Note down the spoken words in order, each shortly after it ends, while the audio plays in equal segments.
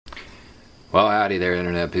Well, howdy there,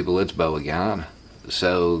 Internet people. It's Beau again.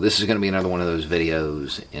 So this is going to be another one of those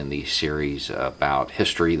videos in the series about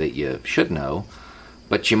history that you should know,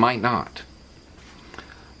 but you might not.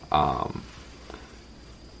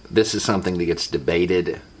 This is something that gets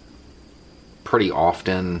debated pretty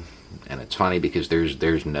often, and it's funny because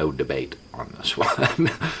there's no debate on this one.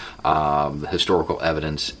 The historical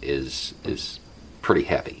evidence is pretty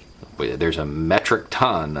heavy. There's a metric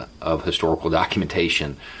ton of historical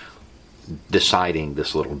documentation deciding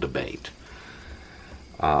this little debate.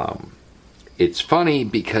 It's funny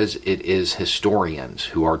because it is historians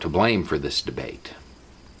who are to blame for this debate.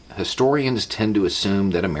 Historians tend to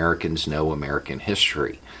assume that Americans know American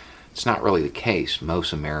history. It's not really the case.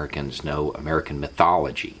 Most Americans know American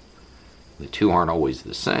mythology. The two aren't always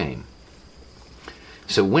the same.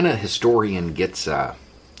 So when a historian gets a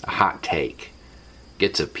hot take,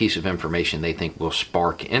 gets a piece of information they think will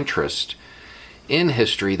spark interest in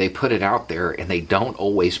history, they put it out there and they don't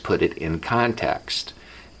always put it in context.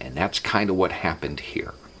 And that's kind of what happened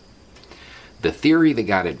here. The theory that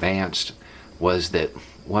got advanced was that,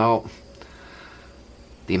 well,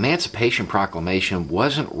 the Emancipation Proclamation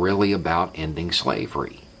wasn't really about ending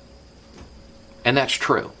slavery. And that's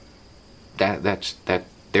true.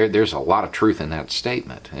 There's a lot of truth in that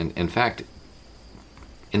statement. And in fact,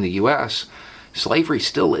 in the U.S., slavery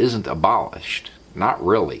still isn't abolished. Not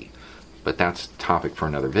really. But that's a topic for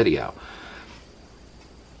another video.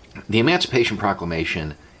 The Emancipation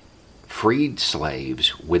Proclamation freed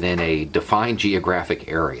slaves within a defined geographic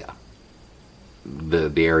area.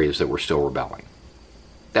 The areas that were still rebelling.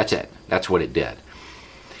 That's it. That's what it did.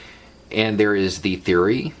 And there is the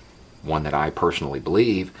theory, one that I personally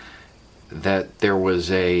believe, that there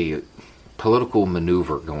was a political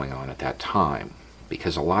maneuver going on at that time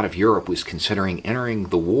because a lot of Europe was considering entering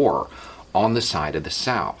the war on the side of the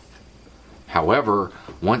South. However,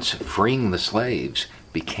 once freeing the slaves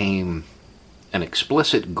became an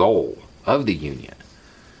explicit goal of the Union,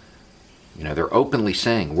 they're openly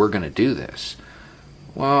saying, we're going to do this.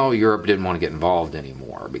 Well, Europe didn't want to get involved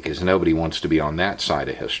anymore because nobody wants to be on that side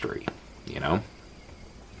of history,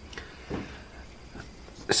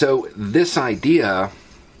 So this idea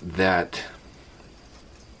that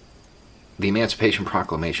the Emancipation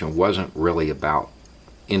Proclamation wasn't really about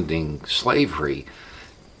ending slavery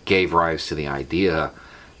gave rise to the idea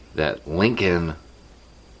that Lincoln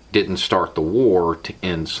didn't start the war to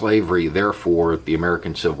end slavery, therefore the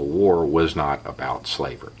American Civil War was not about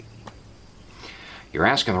slavery. You're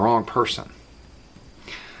asking the wrong person.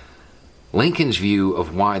 Lincoln's view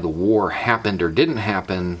of why the war happened or didn't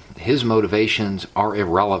happen, his motivations are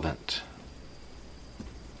irrelevant.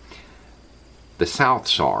 The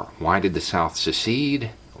South's are. Why did the South secede?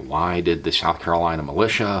 Why did the South Carolina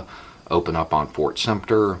militia open up on Fort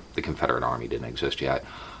Sumter? The Confederate Army didn't exist yet.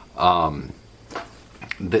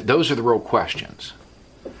 Those are the real questions.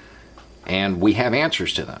 And we have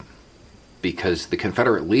answers to them because the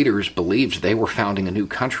Confederate leaders believed they were founding a new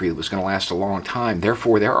country that was going to last a long time.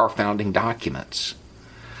 Therefore, there are founding documents.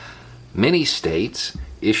 Many states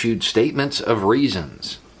issued statements of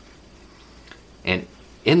reasons. And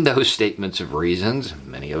in those statements of reasons,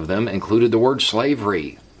 many of them included the word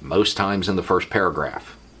slavery, most times in the first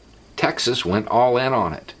paragraph. Texas went all in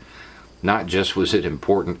on it. Not just was it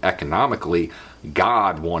important economically,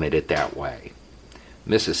 God wanted it that way.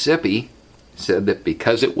 Mississippi said that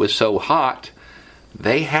because it was so hot,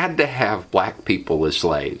 they had to have black people as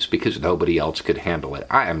slaves because nobody else could handle it.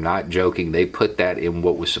 I am not joking. They put that in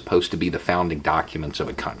what was supposed to be the founding documents of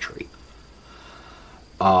a country.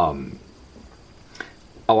 A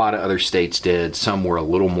lot of other states did. Some were a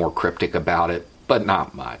little more cryptic about it, but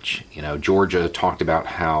not much. Georgia talked about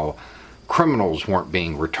how criminals weren't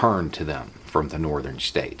being returned to them from the northern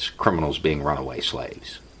states, criminals being runaway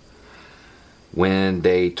slaves. When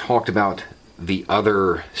they talked about the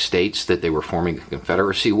other states that they were forming a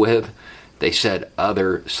confederacy with, they said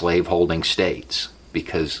other slaveholding states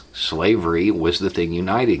because slavery was the thing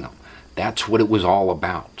uniting them. That's what it was all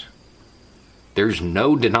about. There's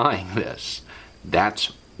no denying this.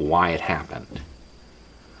 That's why it happened.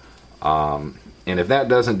 And if that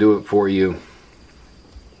doesn't do it for you,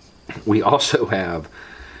 we also have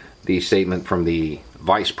the statement from the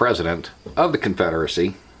Vice President of the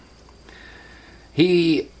Confederacy.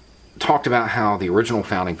 He talked about how the original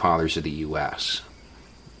founding fathers of the U.S.,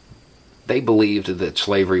 they believed that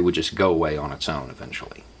slavery would just go away on its own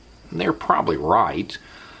eventually. And they're probably right.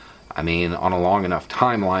 I mean, on a long enough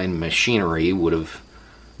timeline, machinery would have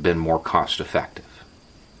been more cost effective.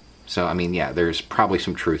 So, I mean, yeah, there's probably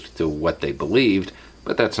some truth to what they believed,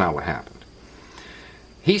 but that's not what happened.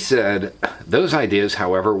 He said, those ideas,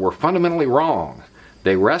 however, were fundamentally wrong.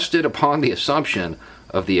 They rested upon the assumption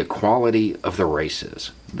of the equality of the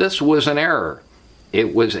races. This was an error.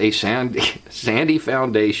 It was a sandy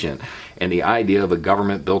foundation, and the idea of a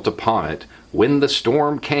government built upon it. When the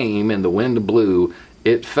storm came and the wind blew,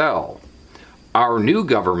 it fell. Our new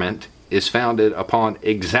government is founded upon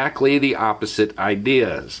exactly the opposite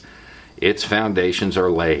ideas. Its foundations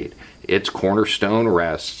are laid. Its cornerstone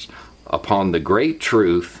rests upon the great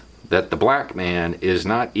truth that the black man is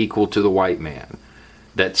not equal to the white man,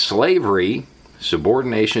 that slavery,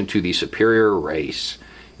 subordination to the superior race,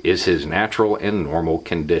 is his natural and normal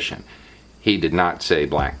condition. He did not say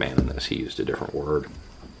black man in this. He used a different word.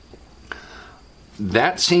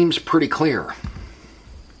 That seems pretty clear.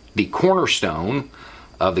 The cornerstone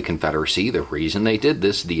of the Confederacy, the reason they did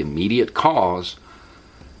this, the immediate cause,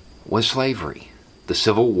 was slavery. The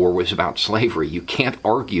Civil War was about slavery. You can't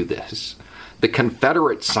argue this. The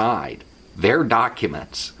Confederate side, their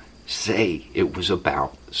documents say it was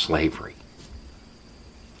about slavery.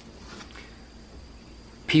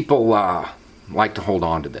 People like to hold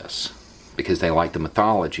on to this because they like the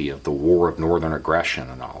mythology of the War of Northern Aggression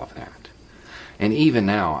and all of that. And even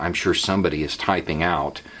now, I'm sure somebody is typing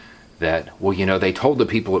out that, well, you know, they told the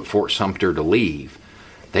people at Fort Sumter to leave.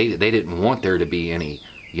 They didn't want there to be any,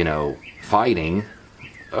 fighting.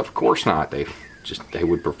 Of course not. They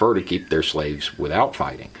would prefer to keep their slaves without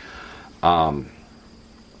fighting. I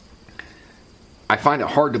find it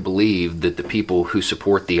hard to believe that the people who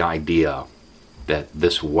support the idea that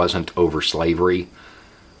this wasn't over slavery,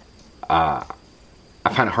 I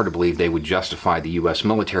find it hard to believe they would justify the U.S.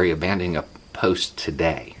 military abandoning a post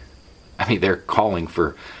today. I mean, they're calling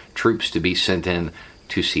for troops to be sent in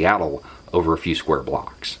to Seattle over a few square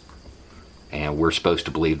blocks. And we're supposed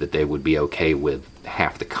to believe that they would be okay with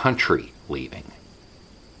half the country leaving,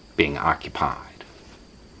 being occupied.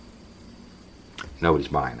 Nobody's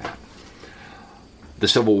buying that. The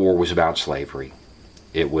Civil War was about slavery.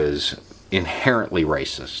 It was inherently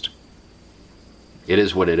racist. It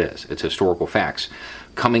is what it is. It's historical facts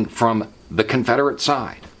coming from the Confederate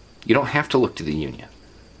side. You don't have to look to the Union.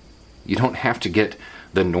 You don't have to get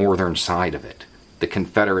the northern side of it. The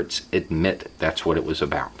Confederates admit that's what it was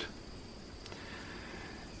about.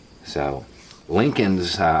 So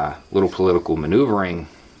Lincoln's little political maneuvering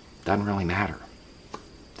doesn't really matter.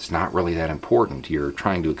 It's not really that important. You're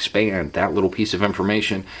trying to expand that little piece of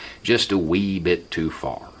information just a wee bit too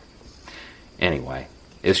far. Anyway,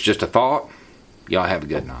 it's just a thought. Y'all have a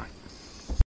good night.